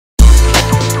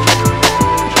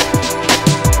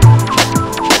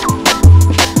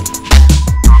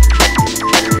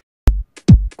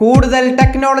കൂടുതൽ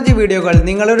ടെക്നോളജി വീഡിയോകൾ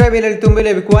നിങ്ങളുടെ വിരൽത്തുമ്പിൽ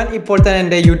ലഭിക്കുവാൻ ഇപ്പോൾ തന്നെ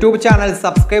എൻ്റെ യൂട്യൂബ് ചാനൽ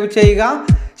സബ്സ്ക്രൈബ് ചെയ്യുക.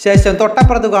 ശേഷം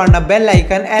തൊട്ടപ്പുറത്ത് കാണുന്ന ബെൽ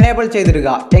ഐക്കൺ എനേബിൾ ചെയ്തിടുക.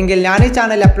 എങ്കിൽ ഞാൻ ഈ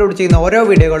ചാനൽ അപ്ലോഡ് ചെയ്യുന്ന ഓരോ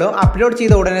വീഡിയോകളും അപ്ലോഡ്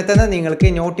ചെയ്ത ഉടനെ തന്നെ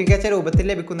നിങ്ങൾക്ക് നോട്ടിഫിക്കേഷൻ രൂപത്തിൽ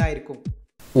ലഭിക്കുന്നതായിരിക്കും.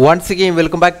 Once again,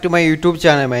 welcome back to my YouTube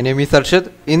channel. My name is Arshad.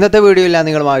 ഇന്നത്തെ വീഡിയോയിൽ ഞാൻ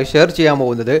നിങ്ങളുമായി ഷെയർ ചെയ്യാൻ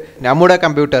പോകുന്നത് നമ്മുടെ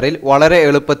കമ്പ്യൂട്ടറിൽ വളരെ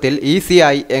എളുപ്പത്തിൽ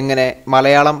ഈസിയായി എങ്ങനെ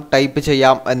മലയാളം ടൈപ്പ്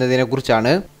ചെയ്യാം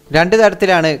എന്നതിനെക്കുറിച്ചാണ്. രണ്ട്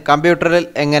തരത്തിലാണ് കമ്പ്യൂട്ടറിൽ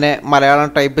എങ്ങനെ മലയാളം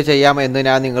ടൈപ്പ് ചെയ്യാം എന്ന്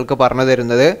ഞാൻ നിങ്ങൾക്ക് പറഞ്ഞു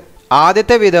തരുന്നത്.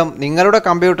 ആദ്യത്തെ വിധം നിങ്ങളുടെ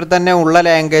കമ്പ്യൂട്ടറിൽ തന്നെ ഉള്ള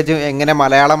ലാംഗ്വേജ് എങ്ങനെ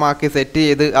മലയാളമാക്കി സെറ്റ്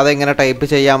ചെയ്ത് അതെങ്ങനെ ടൈപ്പ്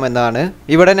ചെയ്യാം എന്നാണ്.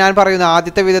 ഇവിടെ ഞാൻ പറയുന്ന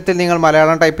ആദ്യത്തെ വിധത്തിൽ നിങ്ങൾ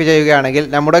മലയാളം ടൈപ്പ് ചെയ്യുകയാണെങ്കിൽ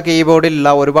നമ്മുടെ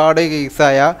കീബോർഡിലുള്ള ഒരുപാട്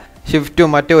കീസായ ഷിഫ്റ്റും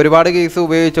മറ്റ് ഒരുപാട് കീസ്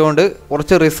ഉപയോഗിച്ചുകൊണ്ട്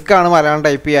കുറച്ച് റിസ്ക് ആണ് മലയാളം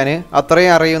ടൈപ്പ് ചെയ്യാൻ.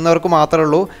 അത്രയും അറിയുന്നവർക്ക് മാത്രമേ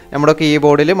ഉള്ളൂ നമ്മുടെ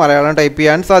കീബോർഡിൽ മലയാളം ടൈപ്പ്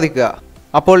ചെയ്യാൻ സാധിക്കുക.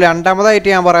 അപ്പോൾ രണ്ടാമതായിട്ട്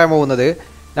ഞാൻ പറയാൻ പോകുന്നത്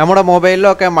നമ്മുടെ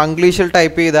മൊബൈലിലൊക്കെ മംഗ്ലീഷിൽ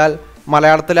ടൈപ്പ് ചെയ്താൽ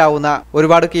മലയാളത്തിലാവുന്ന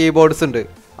ഒരുപാട് കീബോർഡ്സ് ഉണ്ട്.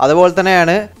 അതുപോലെ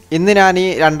തന്നെയാണ് ഇന്ന് ഞാൻ ഈ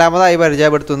രണ്ടാമതായി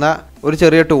പരിചയപ്പെടുത്തുന്ന ഒരു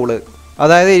ചെറിയ ടൂള്.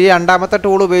 അതായത് ഈ രണ്ടാമത്തെ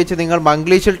ടൂൾ ഉപയോഗിച്ച് നിങ്ങൾ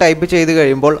മംഗ്ലീഷിൽ ടൈപ്പ് ചെയ്ത്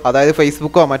കഴിയുമ്പോൾ, അതായത്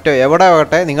ഫേസ്ബുക്കോ മറ്റോ എവിടെ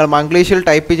ആവട്ടെ, നിങ്ങൾ മംഗ്ലീഷിൽ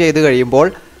ടൈപ്പ് ചെയ്ത് കഴിയുമ്പോൾ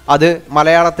അത്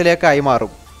മലയാളത്തിലേക്കായി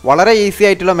മാറും. വളരെ ഈസി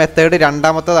ആയിട്ടുള്ള മെത്തേഡ്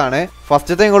രണ്ടാമത്തതാണ്.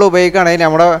 ഫസ്റ്റത്തെ നിങ്ങൾ ഉപയോഗിക്കുകയാണെങ്കിൽ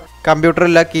നമ്മുടെ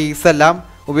കമ്പ്യൂട്ടറിലെ കീസ് എല്ലാം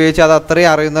ഉപയോഗിച്ച് അത് അത്രയും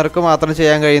അറിയുന്നവർക്ക് മാത്രം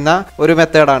ചെയ്യാൻ കഴിയുന്ന ഒരു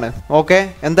മെത്തേഡാണ്. ഓക്കെ,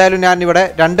 എന്തായാലും ഞാൻ ഇവിടെ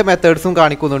രണ്ട് മെത്തേഡ്സും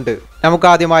കാണിക്കുന്നുണ്ട്. നമുക്ക്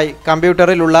ആദ്യമായി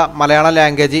കമ്പ്യൂട്ടറിലുള്ള മലയാളം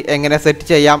ലാംഗ്വേജ് എങ്ങനെ സെറ്റ്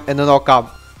ചെയ്യാം എന്ന് നോക്കാം.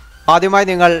 ആദ്യമായി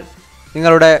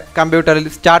നിങ്ങളുടെ കമ്പ്യൂട്ടറിൽ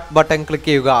സ്റ്റാർട്ട് ബട്ടൺ ക്ലിക്ക്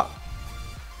ചെയ്യുക.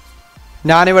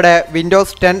 ഞാനിവിടെ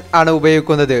വിൻഡോസ് 10 ആണ്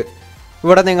ഉപയോഗിക്കുന്നത്.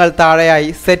 ഇവിടെ നിങ്ങൾ താഴെയായി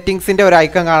സെറ്റിങ്സിൻ്റെ ഒരു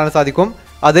ഐക്കൺ കാണാൻ സാധിക്കും.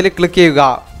 അതിൽ ക്ലിക്ക് ചെയ്യുക.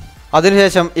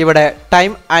 അതിനുശേഷം ഇവിടെ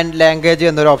ടൈം ആൻഡ് ലാംഗ്വേജ്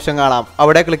എന്നൊരു ഓപ്ഷൻ കാണാം,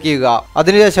 അവിടെ ക്ലിക്ക് ചെയ്യുക.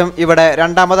 അതിനുശേഷം ഇവിടെ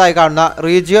രണ്ടാമതായി കാണുന്ന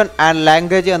റീജിയൻ ആൻഡ്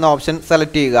ലാംഗ്വേജ് എന്ന ഓപ്ഷൻ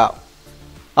സെലക്ട് ചെയ്യുക.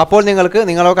 അപ്പോൾ നിങ്ങൾക്ക്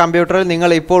നിങ്ങളുടെ കമ്പ്യൂട്ടറിൽ നിങ്ങൾ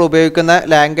ഇപ്പോൾ ഉപയോഗിക്കുന്ന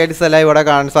ലാംഗ്വേജസ് എല്ലാം ഇവിടെ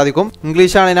കാണാൻ സാധിക്കും.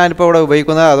 ഇംഗ്ലീഷാണ് ഞാനിപ്പോൾ ഇവിടെ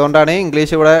ഉപയോഗിക്കുന്നത്, അതുകൊണ്ടാണ്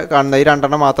ഇംഗ്ലീഷ് ഇവിടെ കാണുന്നത്. ഈ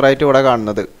രണ്ടെണ്ണം മാത്രമായിട്ട് ഇവിടെ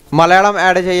കാണുന്നത്. മലയാളം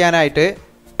ആഡ് ചെയ്യാനായിട്ട്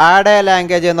ആഡ് എ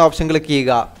ലാംഗ്വേജ് എന്ന ഓപ്ഷൻ ക്ലിക്ക്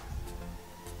ചെയ്യുക.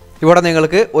 ഇവിടെ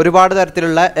നിങ്ങൾക്ക് ഒരുപാട്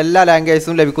തരത്തിലുള്ള എല്ലാ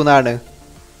ലാംഗ്വേജസും ലഭിക്കുന്നതാണ്.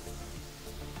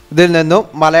 ഇതിൽ നിന്നും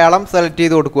മലയാളം സെലക്ട്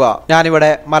ചെയ്ത് കൊടുക്കുക. ഞാനിവിടെ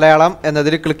മലയാളം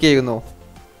എന്നതിൽ ക്ലിക്ക് ചെയ്യുന്നു.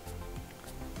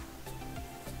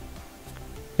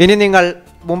 ഇനി നിങ്ങൾ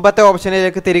മുമ്പത്തെ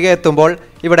ഓപ്ഷനിലേക്ക് തിരികെ എത്തുമ്പോൾ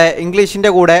ഇവിടെ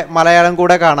ഇംഗ്ലീഷിൻ്റെ കൂടെ മലയാളം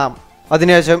കൂടെ കാണാം.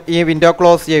 അതിനുശേഷം ഈ വിൻഡോ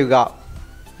ക്ലോസ് ചെയ്യുക.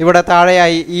 ഇവിടെ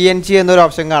താഴെയായി ENG എന്നൊരു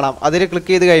ഓപ്ഷൻ കാണാം. അതിൽ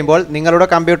ക്ലിക്ക് ചെയ്ത് കഴിയുമ്പോൾ നിങ്ങളുടെ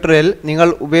കമ്പ്യൂട്ടറിൽ നിങ്ങൾ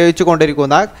ഉപയോഗിച്ചു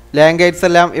കൊണ്ടിരിക്കുന്ന ലാംഗ്വേജസ്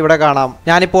എല്ലാം ഇവിടെ കാണാം.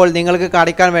 ഞാനിപ്പോൾ നിങ്ങൾക്ക്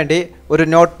കാണിക്കാൻ വേണ്ടി ഒരു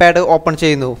നോട്ട് പാഡ് ഓപ്പൺ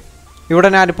ചെയ്യുന്നു.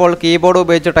 ഇവിടെ ഞാനിപ്പോൾ കീബോർഡ്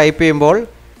ഉപയോഗിച്ച് ടൈപ്പ് ചെയ്യുമ്പോൾ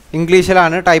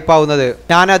ഇംഗ്ലീഷിലാണ് ടൈപ്പ് ആവുന്നത്.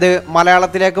 ഞാനത്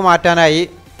മലയാളത്തിലേക്ക് മാറ്റാനായി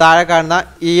താഴെ കാണുന്ന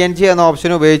ENG എന്ന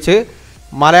ഓപ്ഷൻ ഉപയോഗിച്ച്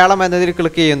മലയാളം എന്നതിൽ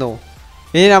ക്ലിക്ക് ചെയ്യുന്നു.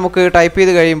 ഇനി നമുക്ക് ടൈപ്പ്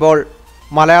ചെയ്ത് കഴിയുമ്പോൾ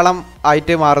മലയാളം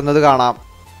ആയിട്ട് മാറുന്നത് കാണാം.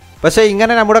 പക്ഷേ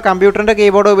ഇങ്ങനെ നമ്മുടെ കമ്പ്യൂട്ടറിൻ്റെ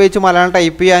കീബോർഡ് ഉപയോഗിച്ച് മലയാളം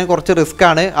ടൈപ്പ് ചെയ്യാൻ കുറച്ച് റിസ്ക്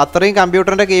ആണ്. അത്രയും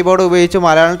കമ്പ്യൂട്ടറിൻ്റെ കീബോർഡ് ഉപയോഗിച്ച്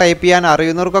മലയാളം ടൈപ്പ് ചെയ്യാൻ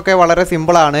അറിയുന്നവർക്കൊക്കെ വളരെ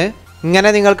സിമ്പിളാണ്. ഇങ്ങനെ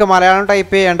നിങ്ങൾക്ക് മലയാളം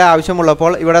ടൈപ്പ് ചെയ്യേണ്ട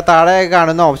ആവശ്യമുള്ളപ്പോൾ ഇവിടെ താഴെ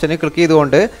കാണുന്ന ഓപ്ഷനിൽ ക്ലിക്ക്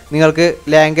ചെയ്തുകൊണ്ട് നിങ്ങൾക്ക്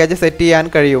ലാംഗ്വേജ് സെറ്റ് ചെയ്യാൻ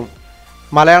കഴിയും.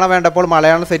 മലയാളം വേണ്ടപ്പോൾ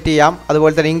മലയാളം സെറ്റ് ചെയ്യാം.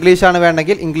 അതുപോലെ തന്നെ ഇംഗ്ലീഷാണ്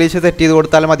വേണമെങ്കിൽ ഇംഗ്ലീഷ് സെറ്റ് ചെയ്ത്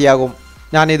കൊടുത്താൽ മതിയാകും.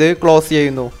 ഞാനിത് ക്ലോസ്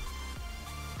ചെയ്യുന്നു.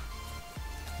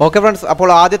 ഓക്കെ ഫ്രണ്ട്സ്, അപ്പോൾ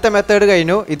ആദ്യത്തെ മെത്തേഡ്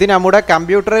കഴിഞ്ഞു. ഇത് നമ്മുടെ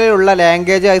കമ്പ്യൂട്ടറിലുള്ള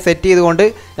ലാംഗ്വേജ് സെറ്റ് ചെയ്തുകൊണ്ട്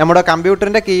നമ്മുടെ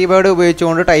കമ്പ്യൂട്ടറിൻ്റെ കീബോർഡ്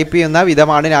ഉപയോഗിച്ചുകൊണ്ട് ടൈപ്പ് ചെയ്യുന്ന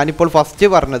വിധമാണ് ഞാനിപ്പോൾ ഫസ്റ്റ്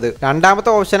പറഞ്ഞത്.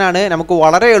 രണ്ടാമത്തെ ഓപ്ഷനാണ് നമുക്ക്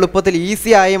വളരെ എളുപ്പത്തിൽ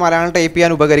ഈസിയായി മലയാളം ടൈപ്പ്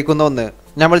ചെയ്യാൻ ഉപകരിക്കുന്ന ഒന്ന്.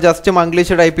 നമ്മൾ ജസ്റ്റ്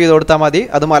മംഗ്ലീഷ് ടൈപ്പ് ചെയ്ത് കൊടുത്താൽ മതി,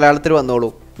 അത് മലയാളത്തിൽ വന്നോളൂ.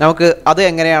 നമുക്ക് അത്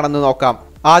എങ്ങനെയാണെന്ന് നോക്കാം.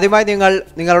 ആദ്യമായി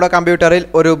നിങ്ങളുടെ കമ്പ്യൂട്ടറിൽ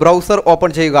ഒരു ബ്രൗസർ ഓപ്പൺ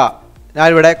ചെയ്യുക.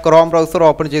 ഞാനിവിടെ ക്രോം ബ്രൗസർ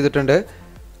ഓപ്പൺ ചെയ്തിട്ടുണ്ട്.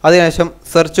 അതിനുശേഷം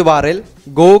സെർച്ച് ബാറിൽ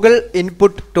ഗൂഗിൾ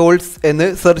ഇൻപുട്ട് ടൂൾസ് എന്ന്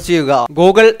സെർച്ച് ചെയ്യുക.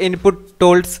 ഗൂഗിൾ ഇൻപുട്ട്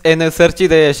ടൂൾസ് എന്ന് സെർച്ച്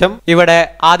ചെയ്ത ശേഷം ഇവിടെ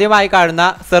ആദ്യമായി കാണുന്ന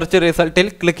സെർച്ച് റിസൾട്ടിൽ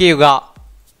ക്ലിക്ക് ചെയ്യുക.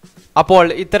 അപ്പോൾ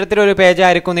ഇത്തരത്തിലൊരു പേജ്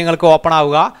ആയിരിക്കും നിങ്ങൾക്ക് ഓപ്പൺ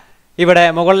ആവുക. ഇവിടെ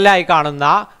മുകളിലായി കാണുന്ന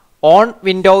ഓൺ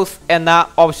വിൻഡോസ് എന്ന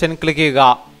ഓപ്ഷൻ ക്ലിക്ക് ചെയ്യുക.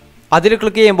 അതിൽ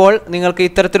ക്ലിക്ക് ചെയ്യുമ്പോൾ നിങ്ങൾക്ക്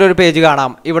ഇത്തരത്തിലൊരു പേജ്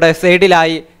കാണാം. ഇവിടെ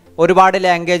സൈഡിലായി ഒരുപാട്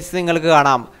ലാംഗ്വേജസ് നിങ്ങൾക്ക്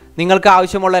കാണാം. നിങ്ങൾക്ക്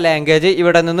ആവശ്യമുള്ള ലാംഗ്വേജ്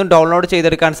ഇവിടെ നിന്നും ഡൗൺലോഡ്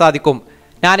ചെയ്തെടുക്കാൻ സാധിക്കും.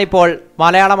 ഞാനിപ്പോൾ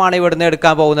മലയാളമാണ് ഇവിടുന്ന്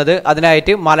എടുക്കാൻ പോകുന്നത്.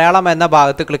 അതിനായിട്ട് മലയാളം എന്ന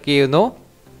ഭാഗത്ത് ക്ലിക്ക് ചെയ്യുന്നു.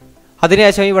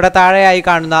 അതിനുശേഷം ഇവിടെ താഴെയായി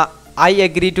കാണുന്ന I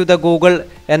agree to the Google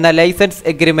എന്ന ലൈസൻസ്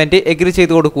എഗ്രിമെൻറ്റ് എഗ്രി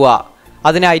ചെയ്ത് കൊടുക്കുക.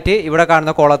 അതിനായിട്ട് ഇവിടെ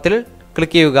കാണുന്ന കോളത്തിൽ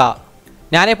ക്ലിക്ക് ചെയ്യുക.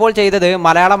 ഞാനിപ്പോൾ ചെയ്തത്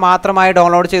മലയാളം മാത്രമായി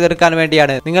ഡൗൺലോഡ് ചെയ്തെടുക്കാൻ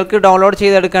വേണ്ടിയാണ്. നിങ്ങൾക്ക് ഡൗൺലോഡ്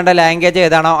ചെയ്തെടുക്കേണ്ട ലാംഗ്വേജ്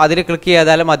ഏതാണോ അതിൽ ക്ലിക്ക്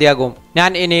ചെയ്താലും മതിയാകും.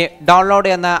 ഞാൻ ഇനി ഡൗൺലോഡ്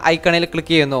എന്ന ഐക്കണിൽ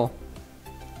ക്ലിക്ക് ചെയ്യുന്നു.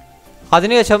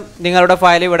 അതിനുശേഷം നിങ്ങളുടെ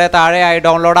ഫയൽ ഇവിടെ താഴെയായി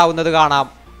ഡൗൺലോഡ് ആവുന്നത് കാണാം.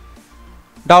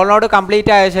 ഡൗൺലോഡ്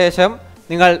കംപ്ലീറ്റ് ആയ ശേഷം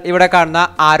നിങ്ങൾ ഇവിടെ കാണുന്ന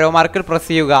ആരോ മാർക്കിൽ പ്രസ്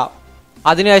ചെയ്യുക.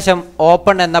 അതിനുശേഷം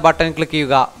ഓപ്പൺ എന്ന ബട്ടൺ ക്ലിക്ക്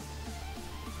ചെയ്യുക.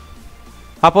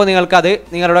 അപ്പോൾ നിങ്ങൾക്കത്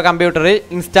നിങ്ങളുടെ കമ്പ്യൂട്ടറിൽ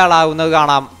ഇൻസ്റ്റാൾ ആവുന്നത്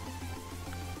കാണാം.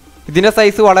 ഇതിൻ്റെ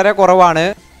സൈസ് വളരെ കുറവാണ്.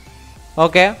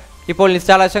 ഓക്കെ, ഇപ്പോൾ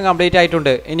ഇൻസ്റ്റാളേഷൻ കംപ്ലീറ്റ്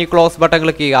ആയിട്ടുണ്ട്. ഇനി ക്ലോസ് ബട്ടൺ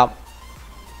ക്ലിക്ക് ചെയ്യാം.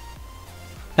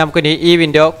 നമുക്കിനി ഈ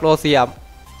വിൻഡോ ക്ലോസ് ചെയ്യാം.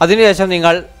 അതിനുശേഷം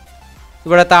നിങ്ങൾ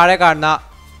ഇവിടെ താഴെ കാണുന്ന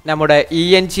നമ്മുടെ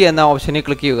ENG എന്ന ഓപ്ഷനിൽ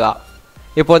ക്ലിക്ക് ചെയ്യുക.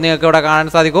 ഇപ്പോൾ നിങ്ങൾക്ക് ഇവിടെ കാണാൻ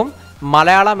സാധിക്കും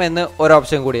മലയാളം എന്ന് ഒരു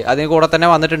ഓപ്ഷൻ കൂടി. അതിന് കൂടെ തന്നെ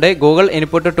വന്നിട്ടുണ്ട് ഗൂഗിൾ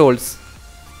ഇൻപുട്ട് ടൂൾസ്.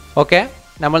 ഓക്കെ,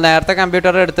 നമ്മൾ നേരത്തെ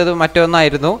കമ്പ്യൂട്ടർ എടുത്തത്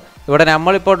മറ്റൊന്നായിരുന്നു. ഇവിടെ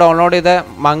നമ്മളിപ്പോൾ ഡൗൺലോഡ് ചെയ്ത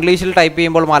മംഗ്ലീഷിൽ ടൈപ്പ്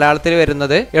ചെയ്യുമ്പോൾ മലയാളത്തിൽ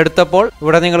വരുന്നത് എടുത്തപ്പോൾ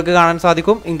ഇവിടെ നിങ്ങൾക്ക് കാണാൻ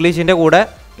സാധിക്കും ഇംഗ്ലീഷിൻ്റെ കൂടെ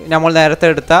നമ്മൾ നേരത്തെ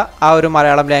എടുത്ത ആ ഒരു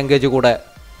മലയാളം ലാംഗ്വേജ് കൂടെ.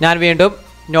 ഞാൻ വീണ്ടും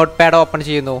നോട്ട് പാഡ് ഓപ്പൺ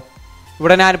ചെയ്യുന്നു.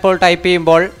 ഇവിടെ ഞാനിപ്പോൾ ടൈപ്പ്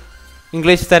ചെയ്യുമ്പോൾ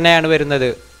ഇംഗ്ലീഷ് തന്നെയാണ് വരുന്നത്.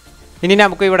 ഇനി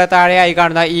നമുക്ക് ഇവിടെ താഴെയായി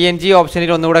കാണുന്ന ENG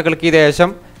ഓപ്ഷനിൽ ഒന്നുകൂടെ ക്ലിക്ക് ചെയ്ത ശേഷം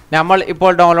നമ്മൾ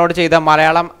ഇപ്പോൾ ഡൗൺലോഡ് ചെയ്ത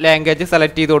മലയാളം ലാംഗ്വേജ്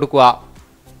സെലക്ട് ചെയ്ത് കൊടുക്കുക.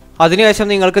 അതിനുശേഷം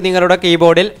നിങ്ങൾക്ക് നിങ്ങളുടെ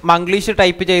കീബോർഡിൽ മംഗ്ലീഷ്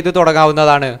ടൈപ്പ് ചെയ്ത്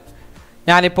തുടങ്ങാവുന്നതാണ്.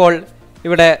 ഞാനിപ്പോൾ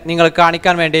ഇവിടെ നിങ്ങൾ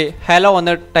കാണിക്കാൻ വേണ്ടി ഹലോ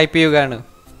എന്ന് ടൈപ്പ് ചെയ്യുകയാണ്.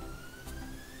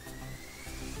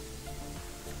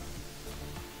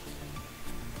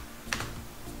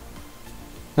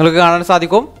 നിങ്ങൾക്ക് കാണാൻ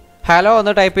സാധിക്കും ഹലോ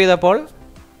എന്ന് ടൈപ്പ് ചെയ്തപ്പോൾ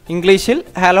ഇംഗ്ലീഷിൽ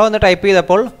ഹലോ എന്ന് ടൈപ്പ്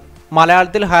ചെയ്തപ്പോൾ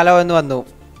മലയാളത്തിൽ ഹലോ എന്ന് വന്നു.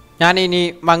 ഞാൻ ഇനി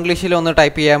മംഗ്ലീഷിൽ ഒന്ന്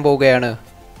ടൈപ്പ് ചെയ്യാൻ പോവുകയാണ്.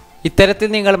 ഇത്തരത്തിൽ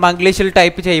നിങ്ങൾ മംഗ്ലീഷിൽ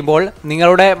ടൈപ്പ് ചെയ്യുമ്പോൾ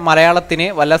നിങ്ങളുടെ മലയാളത്തിന്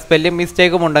വല്ല സ്പെല്ലിംഗ്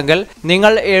മിസ്റ്റേക്കും ഉണ്ടെങ്കിൽ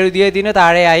നിങ്ങൾ എഴുതിയതിന്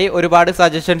താഴെയായി ഒരുപാട്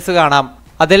സജഷൻസ് കാണാം.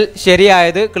 അതിൽ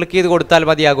ശരിയായത് ക്ലിക്ക് ചെയ്ത് കൊടുത്താൽ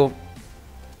മതിയാകും.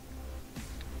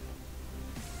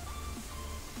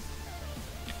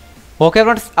 ഓക്കെ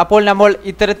ഫ്രണ്ട്സ്, അപ്പോൾ നമ്മൾ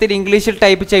ഇത്തരത്തിൽ ഇംഗ്ലീഷിൽ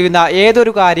ടൈപ്പ് ചെയ്യുന്ന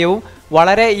ഏതൊരു കാര്യവും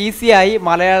വളരെ ഈസിയായി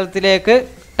മലയാളത്തിലേക്ക്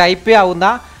ടൈപ്പ് ചെയ്യാവുന്ന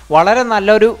വളരെ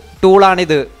നല്ലൊരു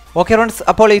ടൂളാണിത്. ഓക്കെ ഫ്രണ്ട്സ്,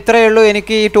 അപ്പോൾ ഇത്രയേ ഉള്ളൂ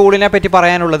എനിക്ക് ഈ ടൂളിനെ പറ്റി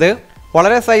പറയാനുള്ളത്.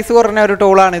 വളരെ സൈസ് കുറഞ്ഞ ഒരു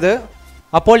ടൂളാണിത്.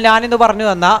 അപ്പോൾ ഞാനിന്ന് പറഞ്ഞു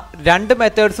തന്ന 2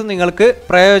 മെത്തേഡ്സും നിങ്ങൾക്ക്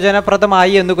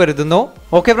പ്രയോജനപ്രദമായി എന്ന് കരുതുന്നു.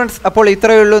 ഓക്കെ ഫ്രണ്ട്സ്, അപ്പോൾ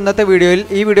ഇത്രയേ ഉള്ളൂ ഇന്നത്തെ വീഡിയോയിൽ.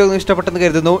 ഈ വീഡിയോ ഇഷ്ടപ്പെട്ടെന്ന്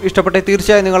കരുതുന്നു. ഇഷ്ടപ്പെട്ട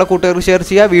തീർച്ചയായും നിങ്ങളെ കൂട്ടുകാർക്ക് ഷെയർ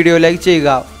ചെയ്യുക, വീഡിയോ ലൈക്ക് ചെയ്യുക.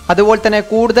 അതുപോലെ തന്നെ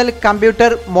കൂടുതൽ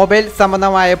കമ്പ്യൂട്ടർ മൊബൈൽ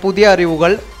സംബന്ധമായ പുതിയ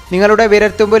അറിവുകൾ നിങ്ങളുടെ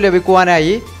വിരൽത്തുമ്പിൽ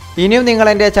ലഭിക്കുവാനായി ഇനിയും നിങ്ങൾ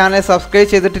എൻ്റെ ചാനൽ സബ്സ്ക്രൈബ്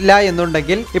ചെയ്തിട്ടില്ല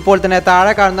എന്നുണ്ടെങ്കിൽ ഇപ്പോൾ തന്നെ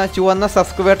താഴെ കാണുന്ന ചുവന്ന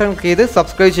സബ്സ്ക്രൈബ് ബട്ടൺ ക്ലിക്ക് ചെയ്ത്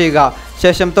സബ്സ്ക്രൈബ് ചെയ്യുക.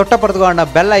 ശേഷം തൊട്ടപ്പുറത്ത് കാണുന്ന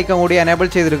ബെൽ ഐക്കൺ കൂടി എനേബിൾ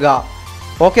ചെയ്തിടുക.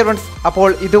 ഓക്കെ ഫ്രണ്ട്സ്, അപ്പോൾ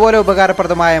ഇതുപോലെ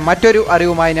ഉപകാരപ്രദമായ മറ്റൊരു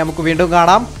അറിവുമായി നമുക്ക് വീണ്ടും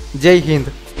കാണാം. ജയ് ഹിന്ദ്.